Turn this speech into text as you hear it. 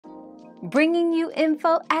bringing you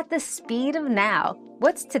info at the speed of now.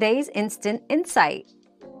 What's today's instant insight?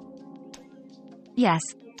 Yes,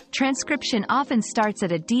 transcription often starts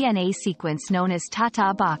at a DNA sequence known as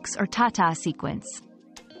Tata box or Tata sequence.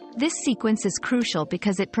 This sequence is crucial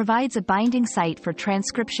because it provides a binding site for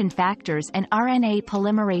transcription factors and RNA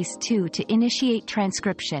polymerase II to initiate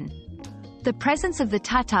transcription. The presence of the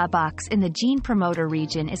Tata box in the gene promoter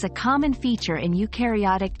region is a common feature in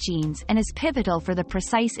eukaryotic genes and is pivotal for the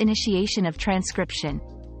precise initiation of transcription.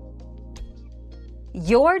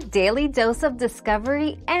 Your daily dose of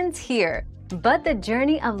discovery ends here, but the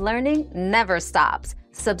journey of learning never stops.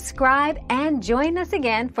 Subscribe and join us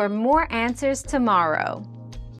again for more answers tomorrow.